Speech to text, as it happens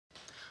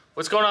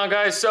What's going on,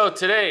 guys? So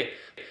today,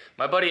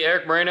 my buddy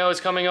Eric Moreno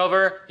is coming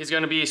over. He's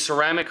gonna be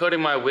ceramic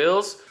coating my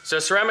wheels. So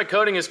ceramic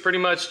coating is pretty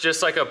much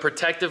just like a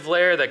protective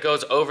layer that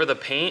goes over the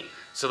paint.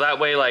 So that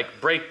way,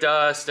 like brake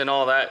dust and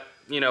all that,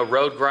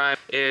 road grime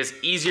is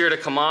easier to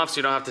come off, so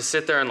you don't have to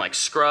sit there and like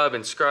scrub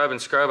and scrub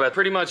and scrub. But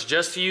pretty much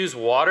just to use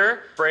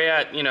water, spray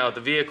at,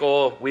 the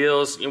vehicle,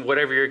 wheels,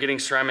 whatever you're getting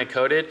ceramic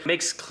coated.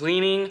 Makes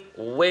cleaning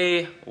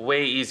way,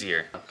 way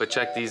easier. But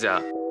check these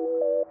out.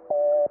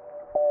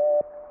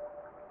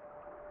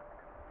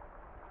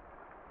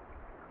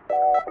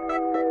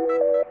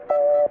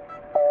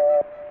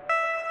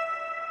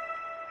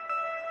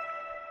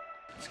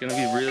 It's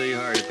gonna be really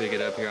hard to pick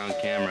it up here on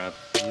camera.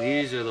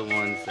 These are the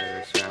ones that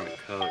are ceramic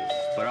coated.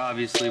 But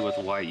obviously with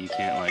white you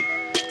can't like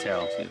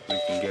tell. See if we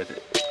can get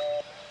it.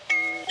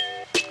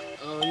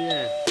 Oh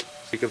yeah.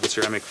 Think of the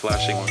ceramic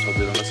flashing once I'll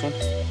do it on this one.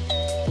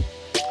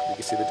 You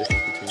can see the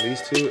difference between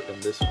these two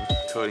and this one.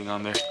 Coating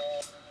on there.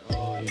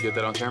 Oh, you get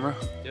that on camera?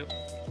 Yep.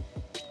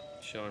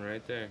 Showing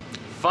right there.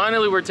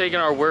 Finally, we're taking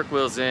our work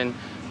wheels in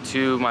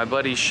to my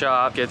buddy's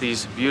shop. Get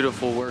these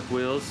beautiful work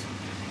wheels.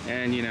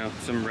 And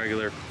some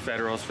regular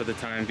Federals for the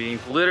time being.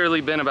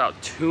 Literally been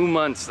about 2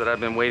 months that I've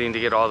been waiting to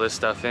get all this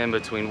stuff in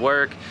between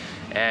work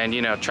and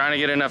trying to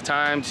get enough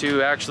time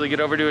to actually get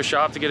over to a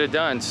shop to get it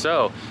done.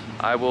 So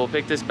I will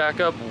pick this back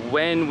up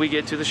when we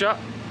get to the shop.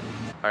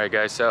 All right,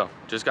 guys, so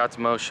just got to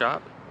Mo's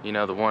shop, the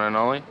one and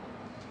only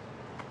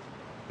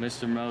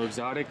Mr. Mo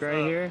Exotic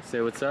right here.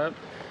 Say what's up.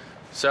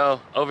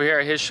 So over here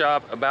at his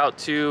shop, about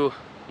to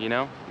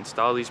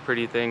install these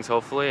pretty things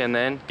hopefully, and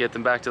then get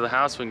them back to the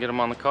house. We can get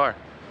them on the car.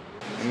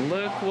 And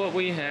look what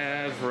we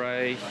have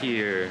right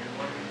here.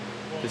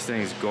 This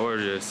thing's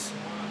gorgeous.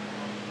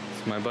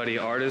 It's my buddy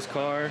Arta's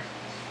car.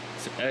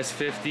 It's an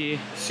S50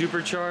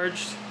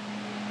 supercharged.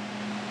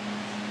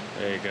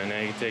 There you go, now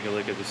you can take a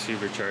look at the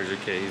supercharger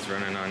kit he's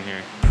running on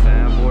here.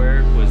 Fab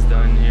work was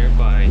done here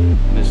by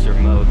Mr.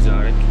 Mo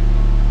Exotic.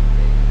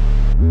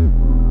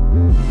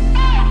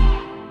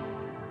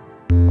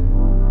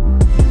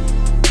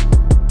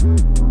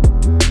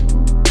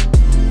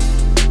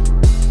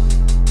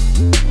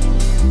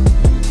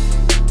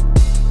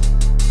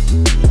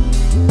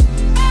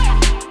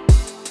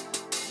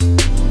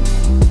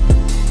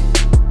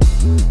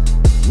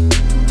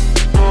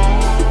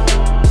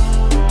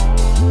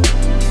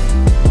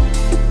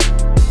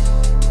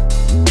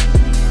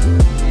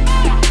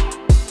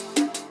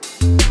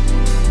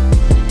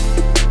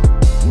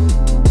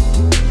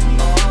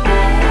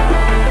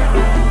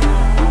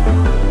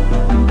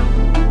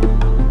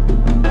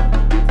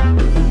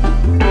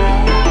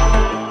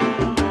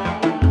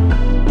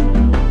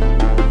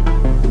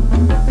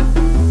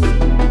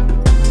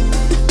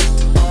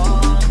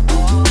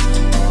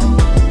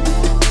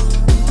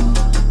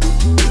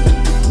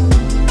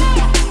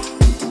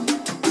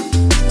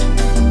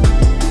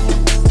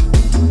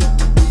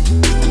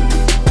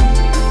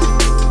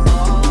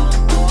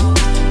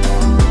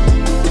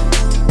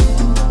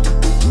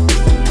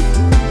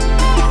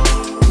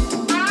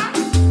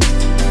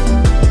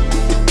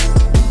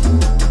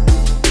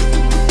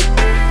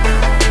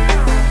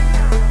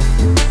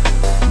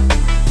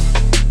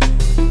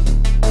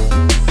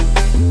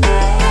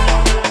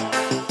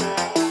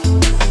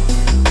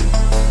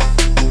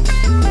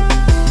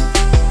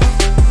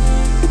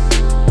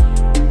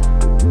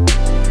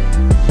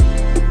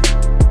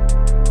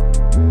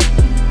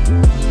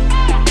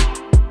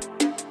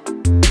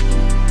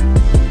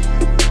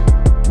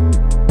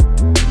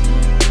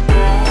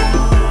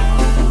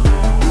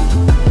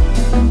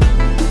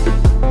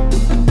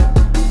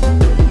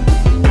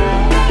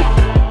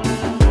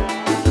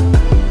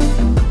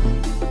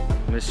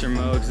 Mr.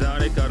 Mo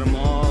Exotic got them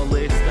all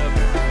laced up.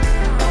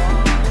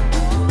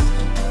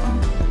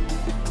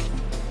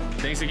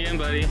 Thanks again,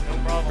 buddy. No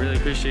problem. Really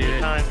appreciate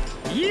it. Time.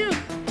 Yeah.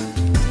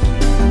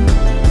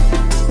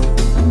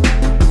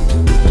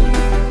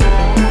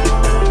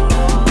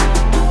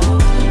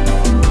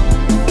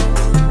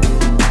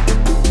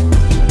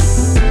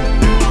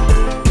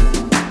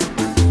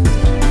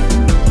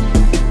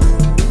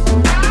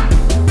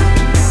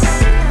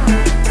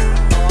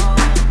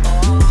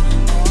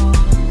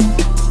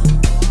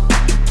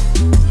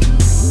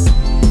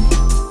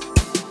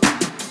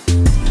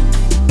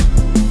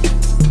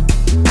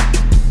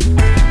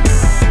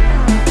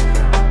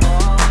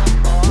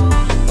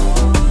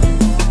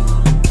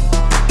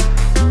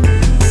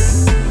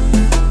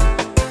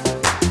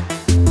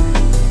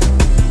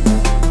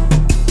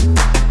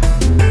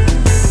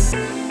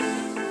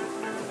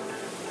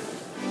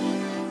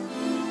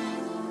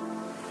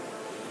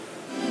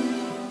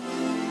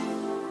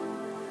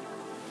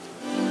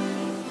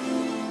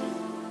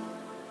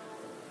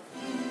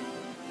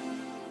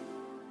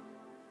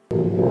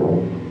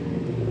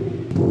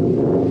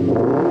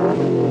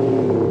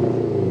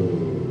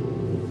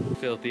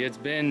 Filthy. It's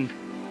been,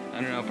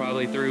 I don't know,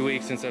 probably 3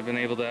 weeks since I've been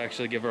able to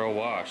actually give her a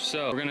wash.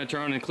 So we're gonna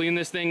turn and clean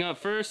this thing up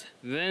first,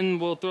 then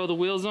we'll throw the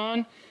wheels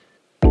on.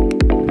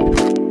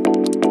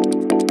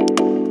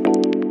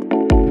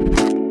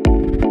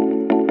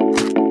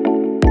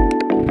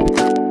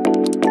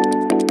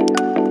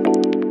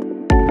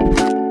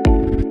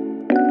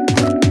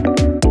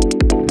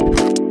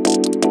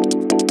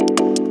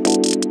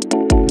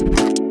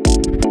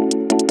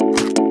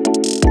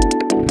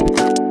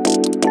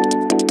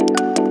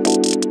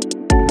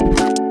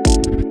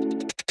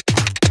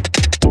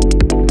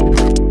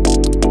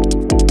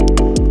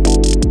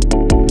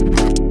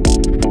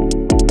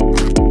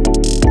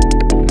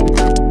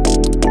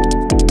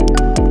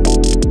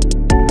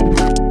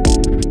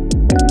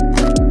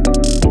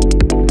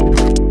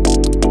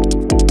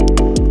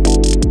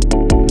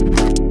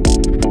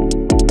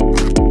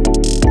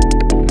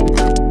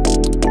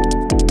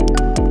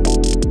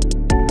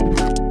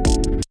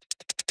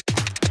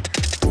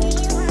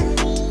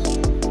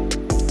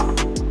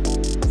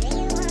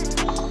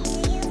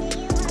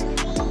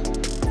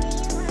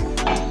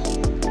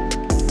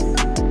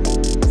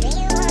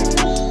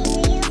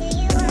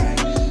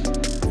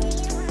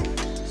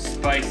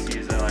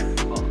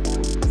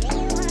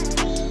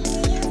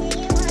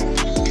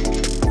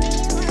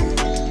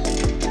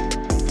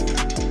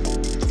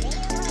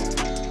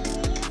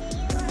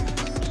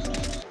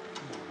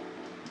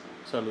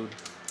 Salud.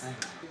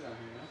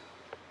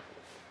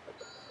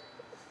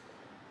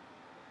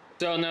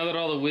 So now that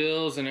all the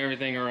wheels and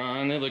everything are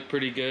on, they look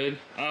pretty good.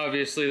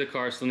 Obviously the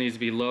car still needs to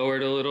be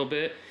lowered a little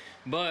bit,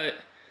 but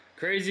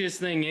craziest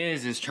thing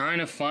is trying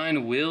to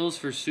find wheels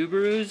for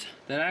Subarus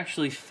that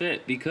actually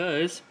fit,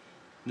 because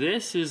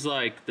this is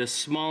like the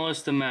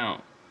smallest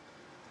amount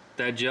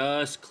that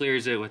just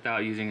clears it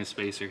without using a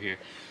spacer here.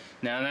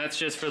 Now that's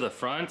just for the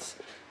fronts.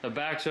 The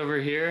backs over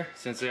here,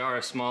 since they are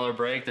a smaller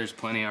brake, there's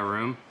plenty of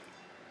room,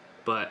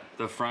 but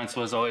the fronts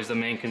was always the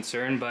main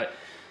concern. But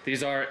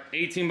these are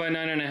 18 by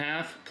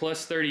 9.5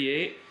 plus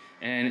 38,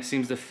 and it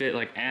seems to fit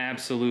like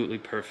absolutely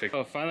perfect.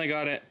 Oh, finally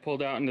got it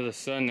pulled out into the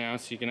sun now,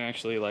 so you can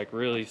actually like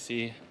really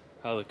see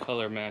how the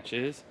color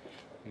matches.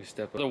 You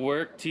step up. The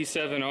work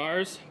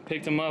T7Rs,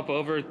 picked them up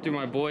over through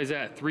my boys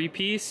at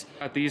 3-Piece.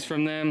 Got these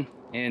from them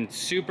in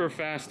super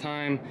fast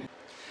time.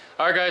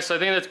 All right guys, so I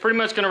think that's pretty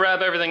much gonna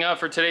wrap everything up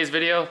for today's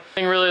video. The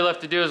thing really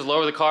left to do is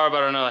lower the car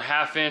about another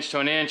 1/2 inch to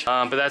 1 inch,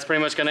 but that's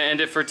pretty much gonna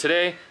end it for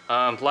today.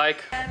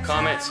 Like,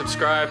 comment,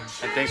 subscribe,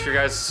 and thanks for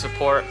your guys'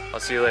 support.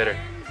 I'll see you later.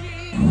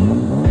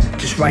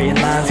 Just writing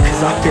lines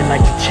cause I feel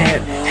like a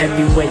champ.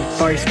 Heavyweight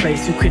first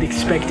place, who could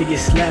expect to get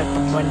slapped?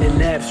 I'm running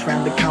laps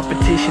round the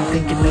competition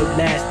thinking no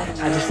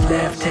last. I just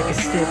laugh, take a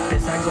sip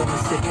as I go and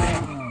sit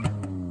back.